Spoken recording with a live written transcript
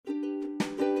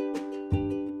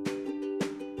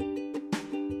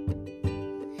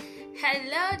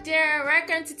Hello there,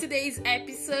 welcome to today's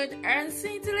episode on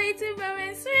Scintillating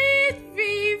Moments with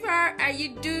Viv. How are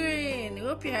you doing?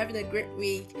 Hope you're having a great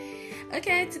week.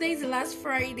 Okay, today is the last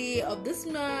Friday of this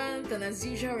month, and as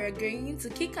usual, we're going to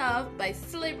kick off by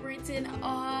celebrating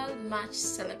all March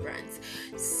celebrants.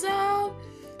 So,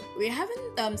 we're having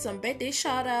some birthday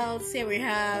shout outs. Here we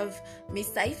have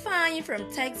Mr. Ifeanyi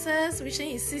from Texas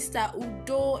wishing his sister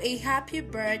Udo a happy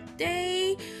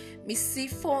birthday. Miss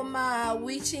Ifoma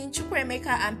wishing Chukwemeka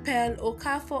and Pearl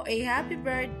Okafor a happy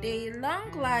birthday,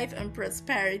 long life and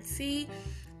prosperity.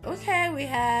 Okay, we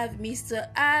have Mr.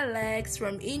 Alex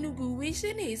from Enugu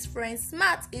wishing his friend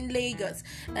Smart in Lagos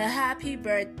a happy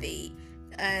birthday.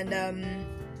 And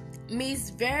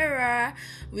Miss Vera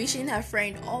wishing her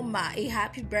friend Oma a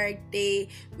happy birthday,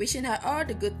 wishing her all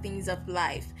the good things of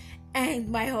life. And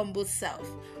my humble self,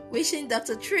 wishing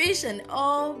Dr. Trish and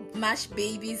all MASH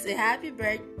babies a happy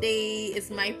birthday. It's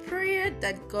my prayer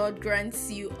that God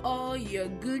grants you all your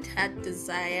good heart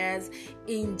desires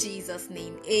in Jesus'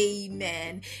 name.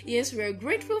 Amen. Yes, we're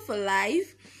grateful for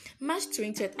life. March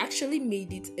 20th actually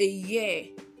made it a year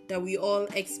that we all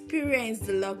experienced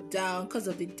the lockdown because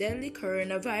of the deadly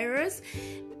coronavirus,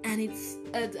 and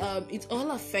it's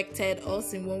all affected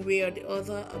us in one way or the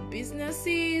other. Our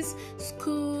businesses,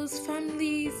 schools,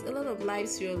 families, a lot of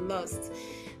lives were lost.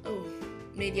 Oh,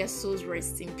 may their souls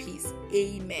rest in peace.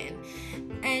 Amen.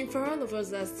 And for all of us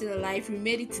that are still alive, we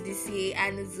made it to this year,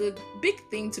 and it's a big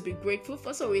thing to be grateful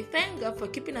for. So we thank God for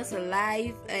keeping us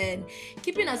alive and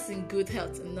keeping us in good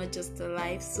health and not just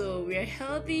alive. So we are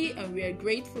healthy and we are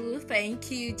grateful. Thank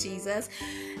you, Jesus.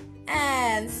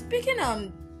 And speaking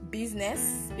on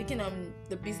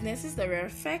the businesses that were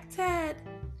affected,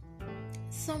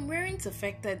 some weren't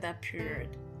affected that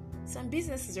period. Some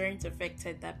businesses weren't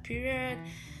affected that period,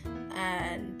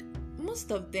 and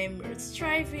most of them were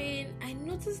thriving. I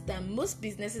noticed that most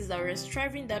businesses that were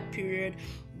thriving that period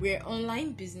were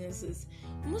online businesses.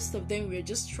 Most of them were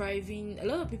just thriving. A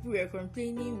lot of people were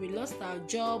complaining, we lost our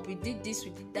job, we did this, we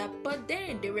did that, but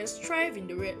then they were thriving,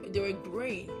 they were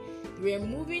growing, they were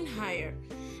moving higher.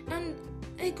 And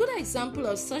a good example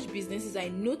of such businesses I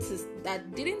noticed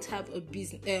that didn't have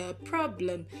a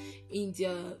problem in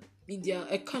their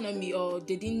economy, or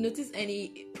they didn't notice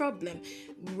any problem,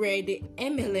 were the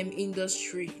MLM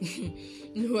industry.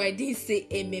 No, I didn't say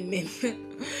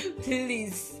MMM.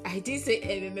 Please, I didn't say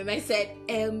MMM. I said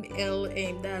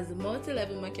MLM. That's the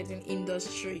multi-level marketing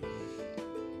industry.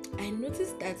 I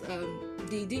noticed that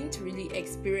they didn't really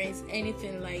experience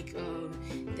anything like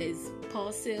there's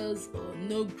poor sales or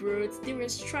no growth. They were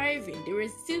striving. They were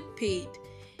still paid.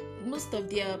 Most of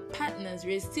their partners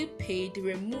were still paid. They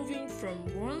were moving from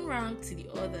one rank to the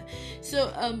other.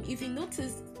 So if you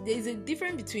notice, there's a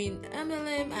difference between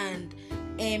MLM and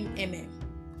MMM,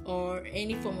 or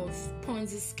any form of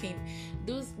Ponzi scheme.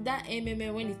 That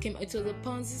MMM, when it came, it was a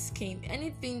Ponzi scheme.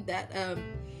 Anything that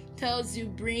tells you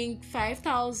bring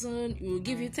 5,000, we will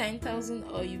give you 10,000,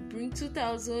 or you bring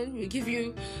 2,000, we'll give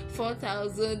you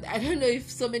 4,000. I don't know if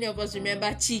so many of us remember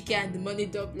Chike and the Money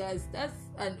Doublers. That's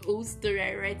an old story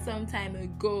I read some time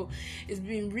ago. It's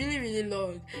been really, really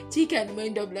long. Chike and the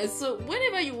Money Doublers. So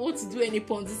whenever you want to do any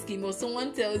Ponzi scheme, or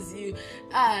someone tells you,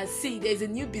 see, there's a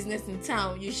new business in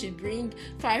town, you should bring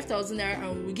 5,000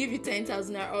 naira and we'll give you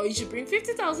 10,000 naira, or you should bring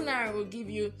 50,000 naira and we'll give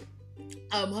you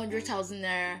 100,000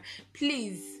 naira.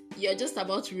 Please, you're just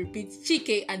about to repeat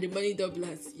Chike and the Money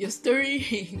Doublers. Your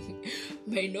story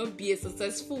might not be a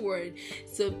successful one.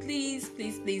 So please,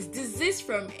 desist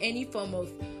from any form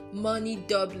of money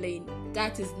doubling.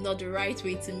 That is not the right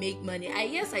way to make money.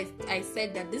 I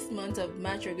said that this month of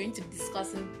March we're going to be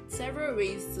discussing several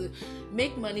ways to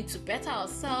make money, to better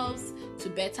ourselves, to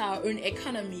better our own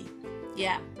economy.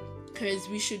 Yeah, because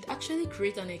we should actually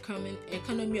create an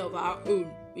economy of our own.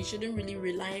 We shouldn't really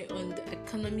rely on the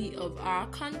economy of our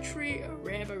country or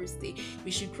wherever we stay.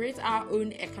 We should create our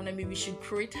own economy. We should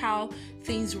create how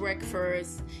things work for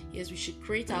us. Yes, we should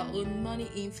create our own money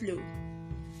inflow.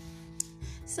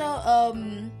 So,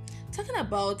 talking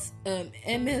about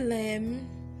MLM,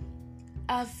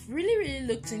 I've really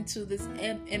looked into this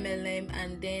MLM,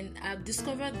 and then I've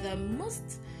discovered that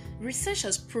most research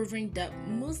has proven that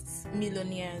most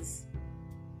millionaires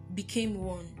became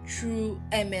one through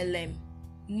MLM.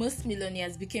 Most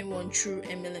millionaires became one through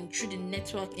MLM, through the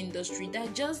network industry. They're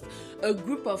just a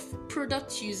group of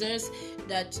product users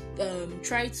that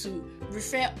try to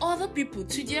refer other people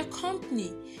to their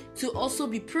company to also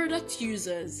be product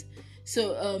users.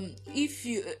 So if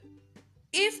you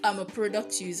If I'm a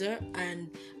product user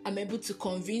and I'm able to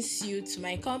convince you to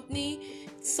my company,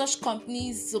 such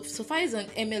companies, so far as an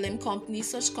MLM company,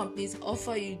 such companies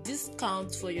offer you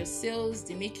discounts for your sales.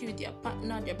 They make you their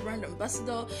partner, their brand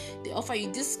ambassador. They offer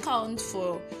you discount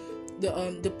for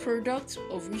the product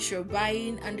of which you're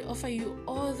buying, and they offer you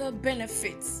other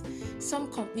benefits.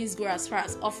 Some companies go as far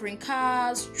as offering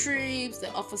cars, trips. They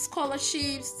offer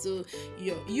scholarships to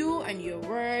you and your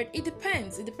word. It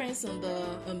depends on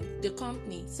the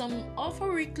company. Some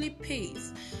offer weekly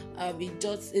pays.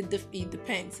 It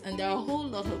depends, and there are a whole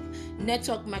lot of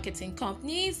network marketing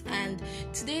companies. And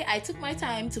today I took my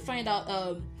time to find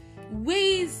out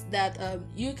ways that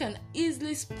you can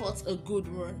easily spot a good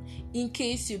one, in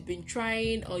case you've been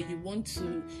trying or you want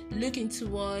to look into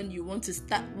one, you want to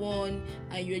start one,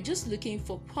 and you're just looking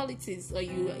for qualities, or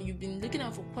you've been looking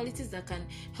out for qualities that can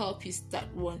help you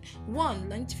start one.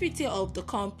 Longevity of the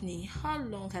company. How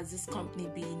long has this company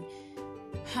been?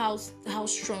 How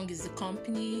strong is the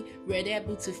company? Were they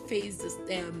able to face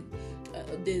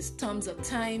the storms of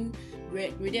time?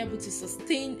 Were they able to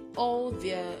sustain all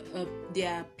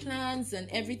their plans and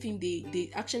everything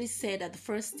they actually said at the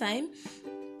first time?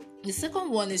 The second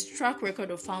one is track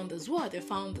record of founders. Who are the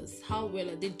founders? How well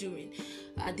are they doing?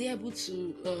 Are they able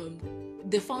to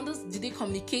the founders, do they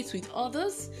communicate with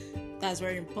others? That's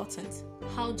very important.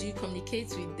 How do you communicate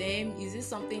with them? Is it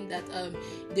something that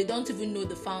they don't even know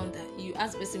the founder? You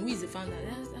ask the person, who is the founder?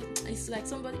 It's like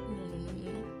somebody.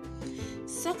 No.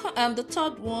 Second, the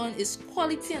third one is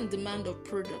quality and demand of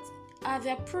products. Are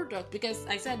their product, because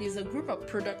I said there's a group of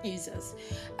product users,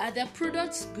 are their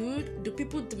products good? Do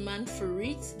people demand for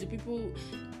it?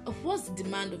 What's the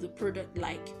demand of the product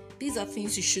like? These are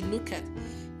things you should look at.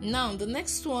 Now, the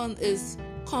next one is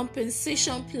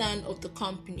compensation plan of the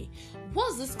company.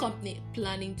 What's this company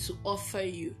planning to offer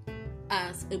you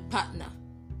as a partner?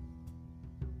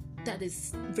 That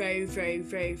is very, very,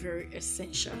 very, very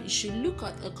essential. You should look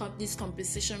at a company's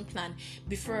compensation plan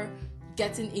before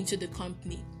getting into the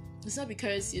company. It's not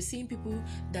because you're seeing people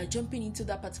that are jumping into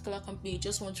that particular company, you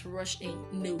just want to rush in.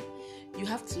 No, you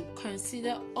have to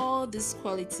consider all these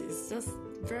qualities.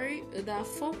 There are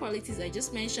 4 qualities I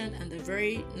just mentioned, and they're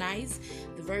very nice.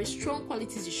 The very strong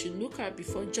qualities you should look at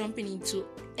before jumping into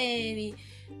any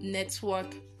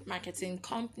network marketing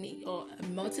company or a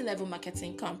multi-level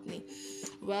marketing company.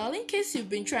 Well, in case you've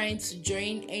been trying to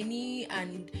join any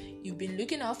and you've been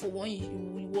looking out for one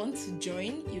you want to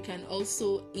join, you can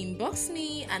also inbox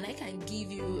me and I can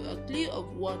give you a clue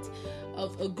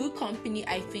of a good company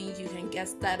I think you can get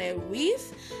started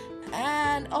with.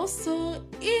 And also,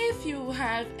 if you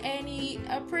have any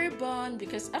April bond,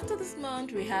 because after this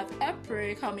month we have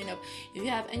April coming up, if you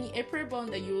have any April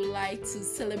bond that you would like to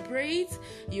celebrate,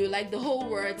 you would like the whole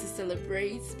world to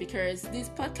celebrate, because this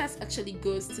podcast actually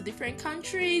goes to different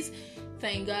countries.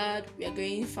 Thank God we are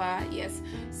going far. Yes,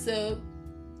 so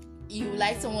you would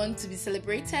like someone to be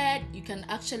celebrated, you can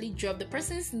actually drop the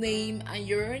person's name and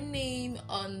your own name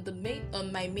on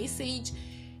my message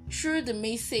through the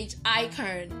message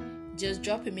icon. Just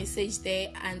drop a message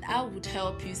there and I would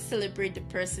help you celebrate the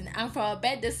person. And for our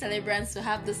birthday celebrants, to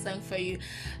have the song for you.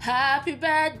 Happy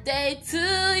birthday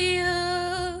to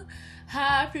you.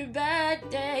 Happy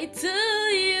birthday to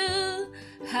you.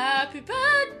 Happy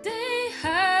birthday,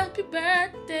 happy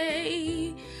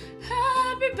birthday.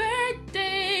 Happy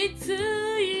birthday to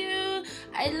you.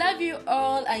 I love you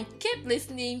all and keep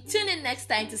listening. Tune in next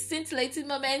time to Scintillating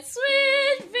Moments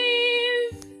with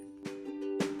Viv.